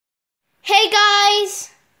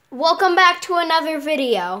Welcome back to another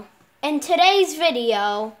video. In today's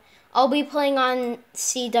video, I'll be playing on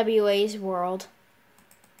CWA's world.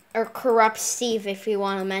 Or Corrupt Steve, if you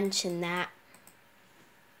want to mention that.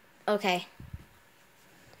 Okay.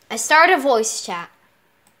 I start a voice chat.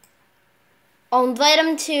 I'll invite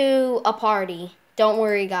him to a party. Don't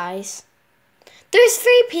worry, guys. There's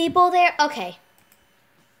 3 people there. Okay.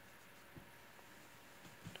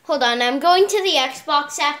 Hold on, I'm going to the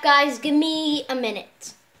Xbox app, guys. Give me a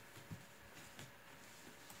minute.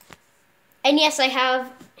 And yes, I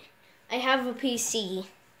have a PC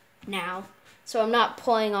now, so I'm not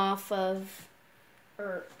playing off of,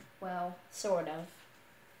 well, sort of.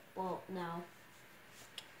 Well, no.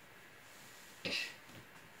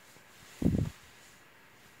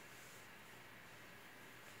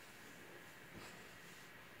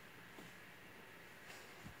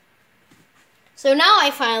 So now I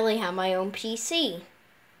finally have my own PC.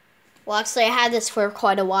 Well, actually, I had this for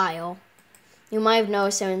quite a while. You might have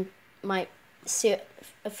noticed in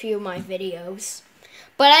a few of my videos.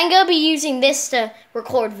 But I'm going to be using this to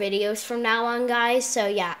record videos from now on, guys. So,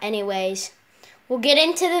 yeah, anyways. We'll get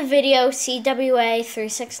into the video. CWA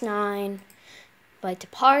 369. Like to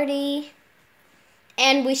party.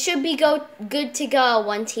 And we should be good to go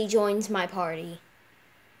once he joins my party.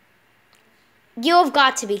 You have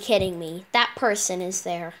got to be kidding me. That person is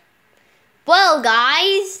there. Well,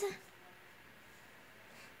 guys,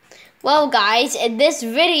 in this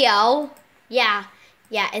video,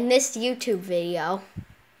 in this YouTube video,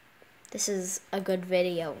 this is a good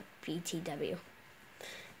video, BTW.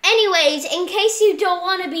 Anyways, in case you don't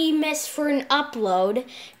want to be missed for an upload,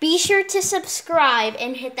 be sure to subscribe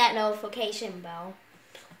and hit that notification bell.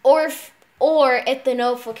 Or if the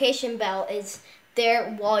notification bell is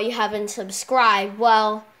there while you haven't subscribed,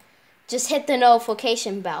 well, just hit the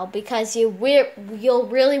notification bell because you'll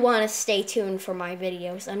really want to stay tuned for my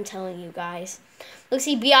videos. I'm telling you guys. Let's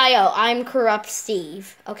see, BIO. I'm Corrupt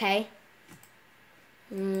Steve. Okay.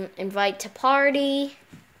 Invite to party.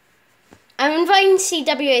 I'm inviting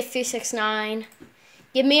CWA 369.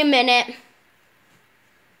 Give me a minute.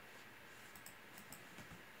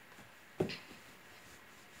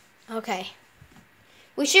 Okay.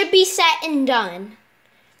 We should be set and done.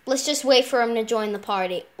 Let's just wait for him to join the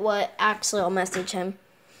party. Actually, I'll message him.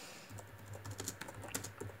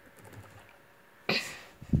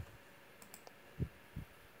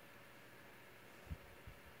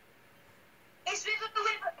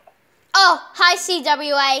 Oh, hi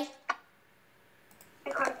CWA.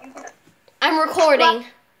 I'm recording.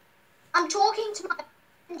 I'm talking to my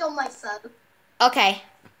friend on my phone. Okay.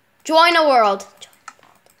 Join a world.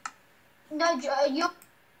 No, you.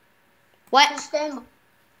 What?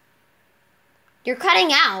 You're cutting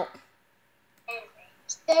out.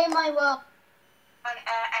 Stay in my world.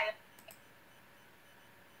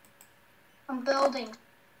 I'm building.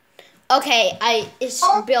 Okay,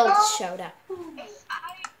 build showed up.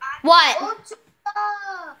 What?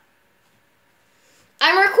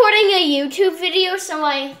 I'm recording a YouTube video, so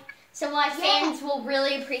my fans will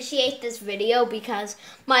really appreciate this video because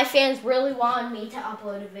my fans really wanted me to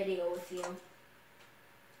upload a video with you.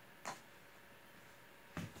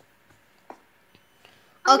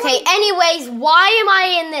 Okay, anyways, why am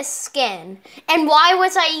I in this skin? And why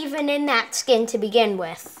was I even in that skin to begin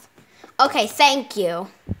with? Okay, thank you.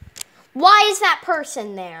 Why is that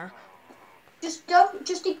person there? Just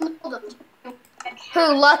ignore them.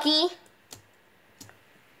 Who, Lucky?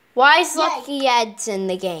 Why is Lucky Ed's in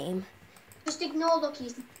the game? Just ignore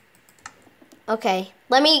Lucky's. Okay,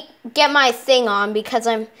 let me get my thing on because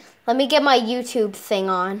let me get my YouTube thing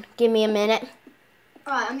on. Give me a minute.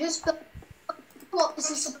 Alright, I'm just what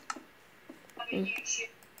this is.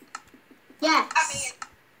 Yes.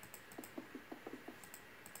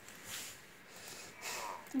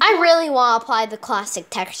 I really want to apply the classic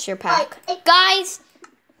texture pack. Guys,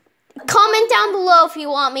 comment down below if you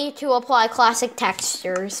want me to apply classic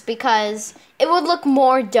textures because it would look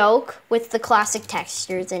more dope with the classic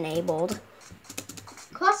textures enabled.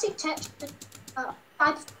 Classic textures.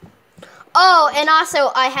 Oh, and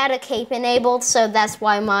also I had a cape enabled, so that's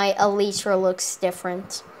why my elytra looks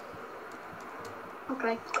different.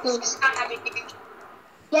 Okay, cool.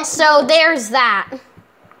 Yes. So there's that.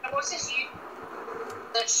 What's this you?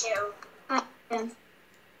 The show.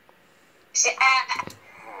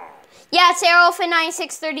 Yeah, it's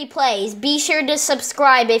Arrowfin9630 plays. Be sure to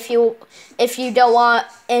subscribe if you don't want,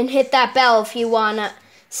 and hit that bell if you wanna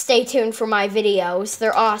stay tuned for my videos.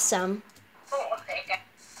 They're awesome. Oh, okay.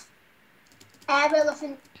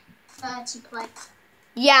 Arrowfin to play.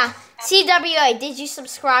 Yeah, CWA, did you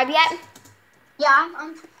subscribe yet? Yeah,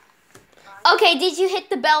 I'm. Okay, did you hit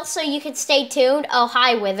the bell so you could stay tuned? Oh,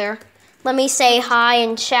 hi, Wither. Let me say hi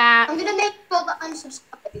in chat. I'm gonna make sure that I'm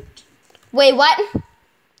subscribed. Wait, what?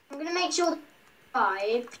 I'm gonna make sure that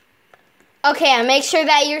I'm subscribed. Okay, I make sure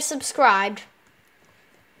that you're subscribed.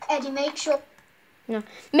 Eddie, make sure. No.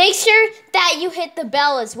 Make sure that you hit the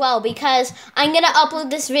bell as well because I'm gonna upload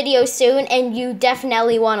this video soon and you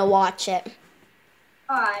definitely want to watch it.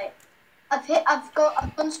 Alright. I've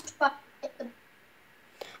gone subscribed.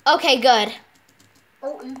 Okay, good.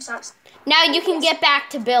 Oh, oops, Now you can get back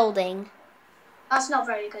to building. that's not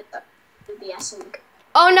very good. BSing.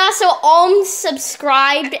 Oh, and also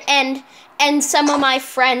subscribed and some of my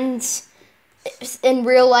friends in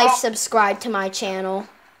real life subscribed to my channel.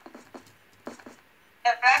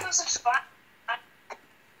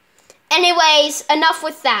 Anyways, enough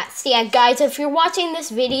with that. So yeah, guys, if you're watching this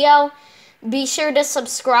video, be sure to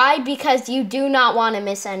subscribe because you do not want to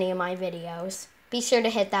miss any of my videos. Be sure to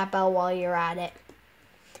hit that bell while you're at it.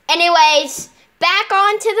 Anyways, back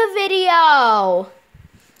onto the video.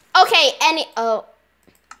 Okay,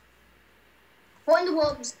 What in the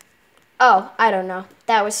world was Oh, I don't know.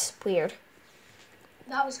 That was weird.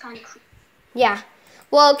 that? Was kind of creepy. Yeah.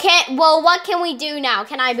 Well, what can we do now?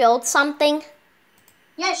 Can I build something?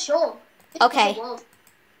 Yeah, sure. This Okay. is a world.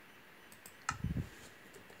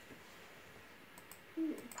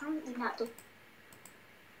 Apparently not the.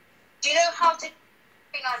 Do you know how to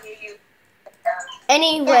bring on your YouTube?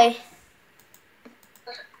 Anyway.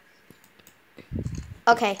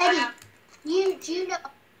 Okay. Eddie, do you know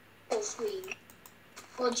full screen,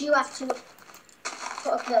 or do you have to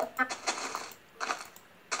put up the?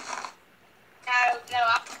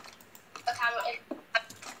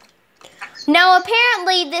 Now,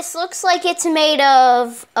 apparently, this looks like it's made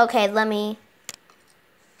of... Okay, let me...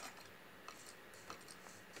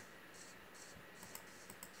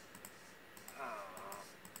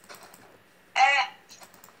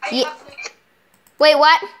 Wait,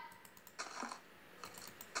 what?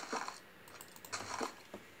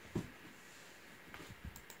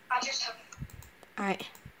 All right.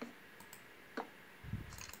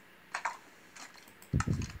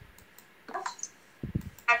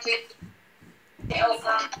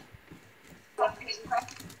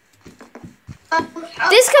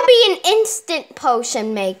 This could be an instant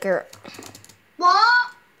potion maker.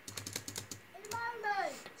 What? In a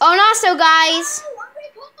moment. Oh, and also, guys... Oh, I'm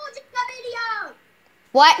recording the video.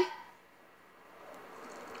 What?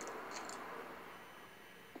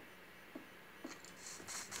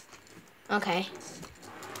 Okay.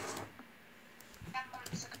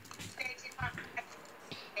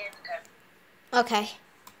 Okay.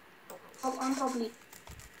 Oh, I'm probably.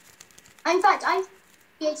 In fact, I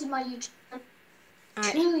created my YouTube All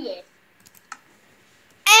right. 2 years.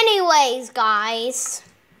 Anyways, guys,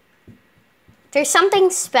 there's something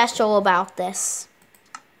special about this.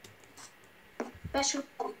 Special.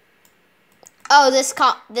 Oh, this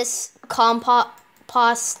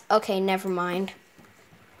compost. Okay, never mind.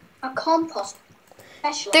 A compost.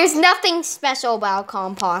 Special. There's nothing special about a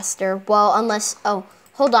composter. Well, unless... Oh,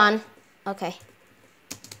 hold on. Okay.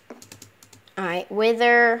 All right,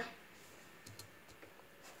 Wither.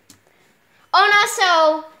 Oh, and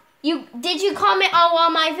also, did you comment on one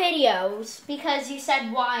of my videos? Because you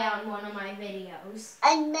said why on one of my videos.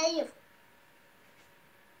 I may have.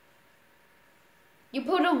 You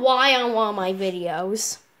put a Y on one of my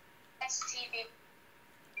videos.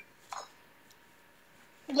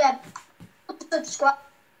 Yeah. Subscribe.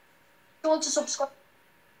 You want to subscribe?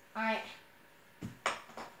 All right.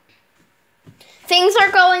 Things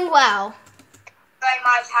are going well.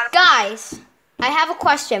 Guys, I have a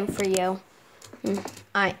question for you.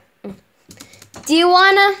 Alright. Do you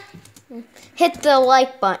want to hit the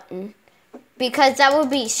like button? Because that would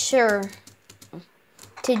be sure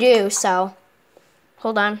to do so.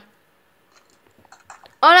 Hold on.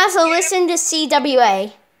 Oh, and also listen to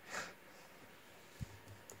CWA.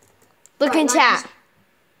 Look in chat.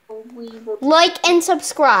 Like and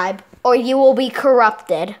subscribe, or you will be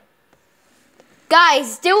corrupted.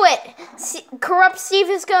 Guys, do it. Corrupt Steve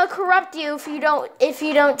is gonna corrupt you if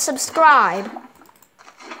you don't subscribe.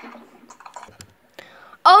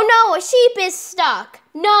 Oh no, a sheep is stuck.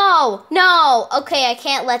 No. Okay, I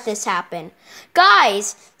can't let this happen.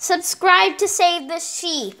 Guys, subscribe to save the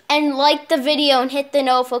sheep and like the video and hit the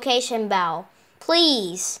notification bell.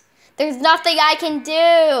 Please. There's nothing I can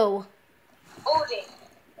do.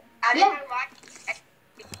 Yeah.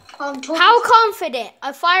 How confident?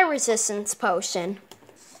 A fire resistance potion.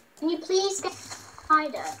 Can you please get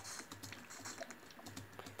spider?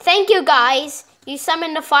 Thank you, guys. You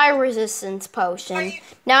summoned a fire resistance potion.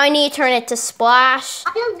 Now I need to turn it to splash.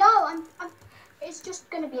 I don't know. It's just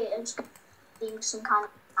gonna be. being some kind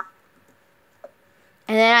of.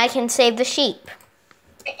 And then I can save the sheep.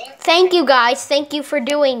 Thank you, guys. Thank you for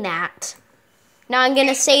doing that. Now I'm going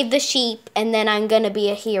to save the sheep, and then I'm going to be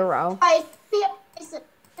a hero.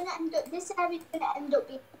 This area is going to end up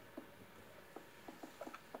being.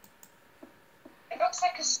 It looks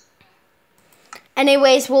like a.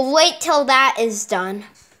 Anyways, we'll wait till that is done.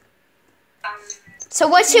 So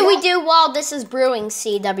what should we do while this is brewing,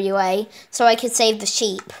 CWA, so I can save the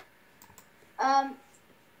sheep?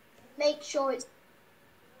 Make sure it's.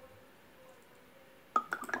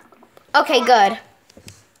 Okay, good.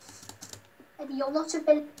 Maybe you'll not have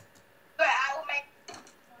been. But I will make.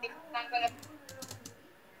 I'm gonna.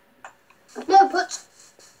 No, but.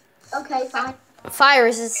 Okay, fine. Fire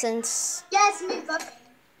resistance. Yes, move up.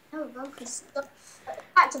 No, focus.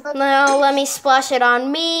 Back to focus. Now let me splash it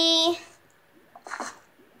on me.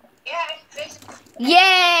 Yeah, this.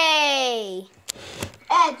 Yay!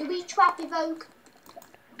 Do we trap evoke?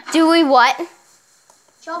 Do we what?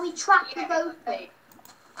 Shall we trap evoke?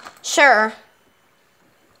 Sure.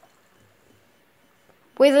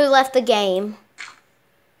 We left the game.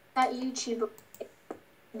 That YouTuber.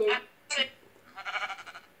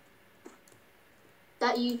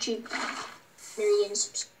 That YouTube million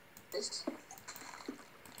subscribers.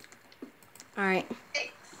 Alright.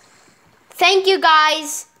 Thank you,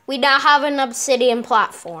 guys. We now have an obsidian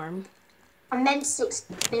platform. I meant 6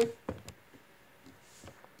 million.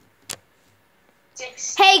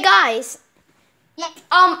 Hey, guys. Yeah.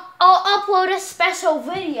 I'll upload a special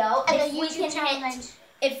video And if a we YouTube can channel.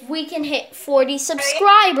 if we can hit 40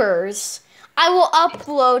 subscribers. I will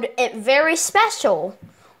upload it very special.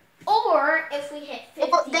 Or if we hit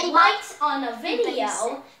 50 likes on a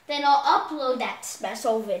video, then I'll upload that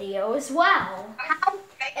special video as well. How?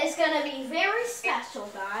 It's gonna be very special,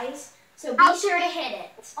 guys. So be sure to hit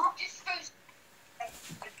it.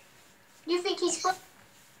 You think he's fun?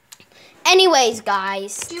 Anyways,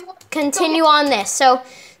 guys, Do you want continue on this. So,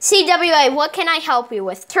 CWA, what can I help you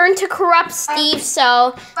with? Turn to Corrupt Steve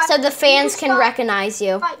so the fans can recognize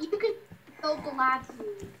you. Right, you can build the lab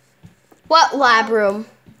room. What lab room?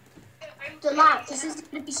 The lab. This is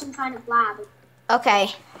going to be some kind of lab. Okay.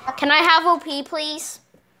 Can I have OP, please?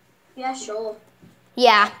 Yeah, sure.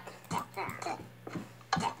 Yeah.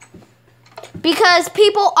 Because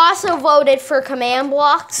people also voted for command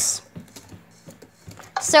blocks.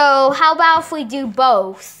 So how about if we do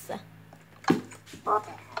both?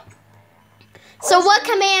 So what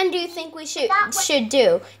command do you think we should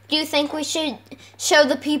do? Do you think we should show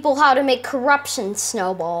the people how to make corruption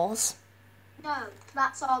snowballs? No,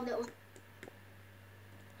 that's our little.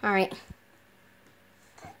 All right.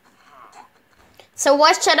 So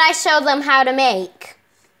what should I show them how to make?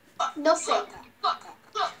 Nothing.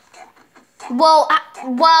 Well,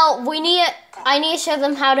 I need to show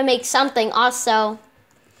them how to make something. Also,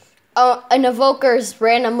 an evoker is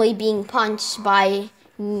randomly being punched by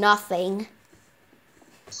nothing.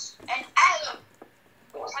 And Alan.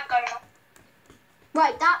 What's that going on?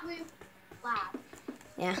 Right, that room. Lab.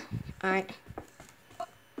 Yeah. All right.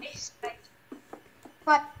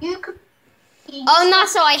 Right, you could. Oh, no,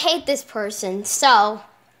 so I hate this person. So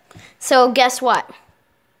guess what?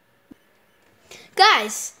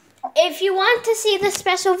 Guys, if you want to see the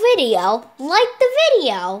special video, like the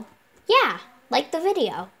video. Yeah, like the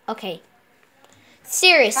video. Okay.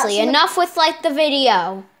 Seriously, enough with like the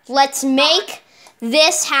video. Let's make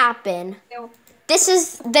this happen. This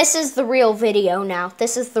is the real video now.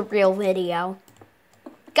 This is the real video.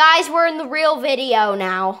 Guys, we're in the real video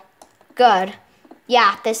now. Good.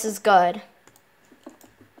 Yeah, this is good.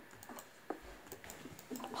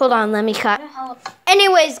 Hold on, let me cut.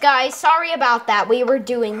 Anyways, guys, sorry about that. We were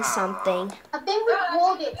doing something. I've been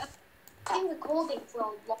recording for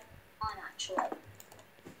a long time, actually.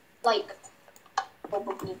 Like,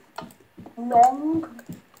 probably long.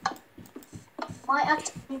 Might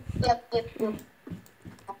actually be a bit.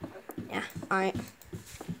 Yeah, alright.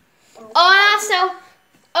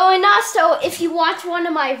 Oh, and also, if you watch one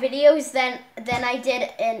of my videos, then I did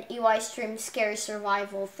an EY stream scary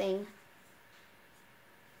survival thing.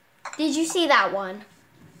 Did you see that one?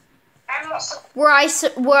 I'm not so. Where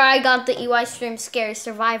I got the EY stream scary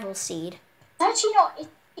survival seed. It's actually not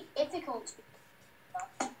difficult.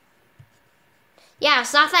 Yeah,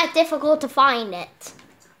 it's not that difficult to find it.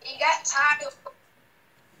 You get tired of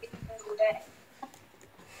all day.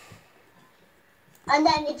 And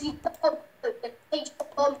then if you the page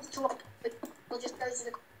bumps to we'll just go to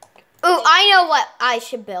the. Ooh, I know what I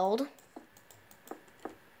should build.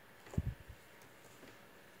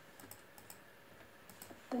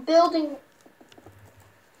 Building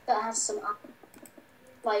that has some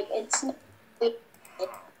like it's.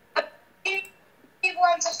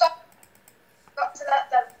 when to stop. Got to let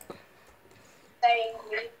them say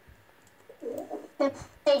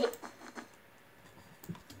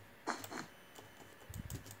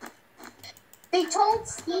They told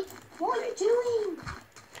Steve, what are you doing?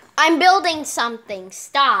 I'm building something.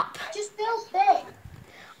 Stop. Just build it.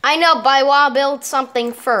 I know, but I want to build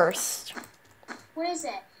something first. What is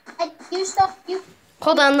it? You stop. You.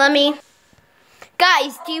 Hold on, let me.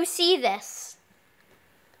 Guys, do you see this?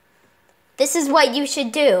 This is what you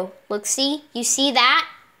should do. Look, see? You see that?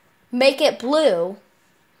 Make it blue.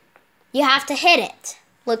 You have to hit it.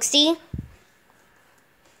 Look, see?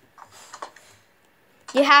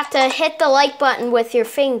 You have to hit the like button with your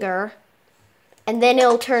finger, and then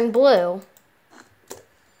it'll turn blue.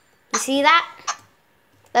 You see that?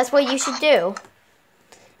 That's what you should do.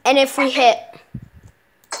 And if we hit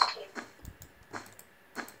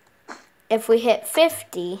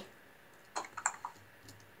 50,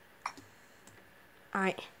 all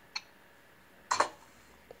right.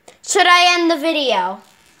 Should I end the video?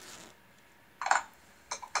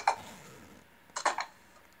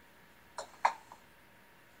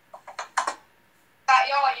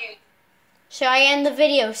 you. Should I end the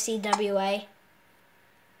video, CWA?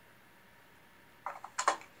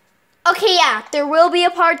 Okay, yeah, there will be a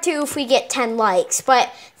part 2 if we get 10 likes,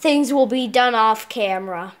 but things will be done off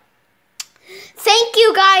camera. Thank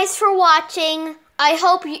you guys for watching. I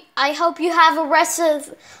hope you have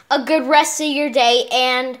a good rest of your day,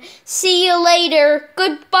 and see you later.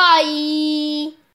 Goodbye.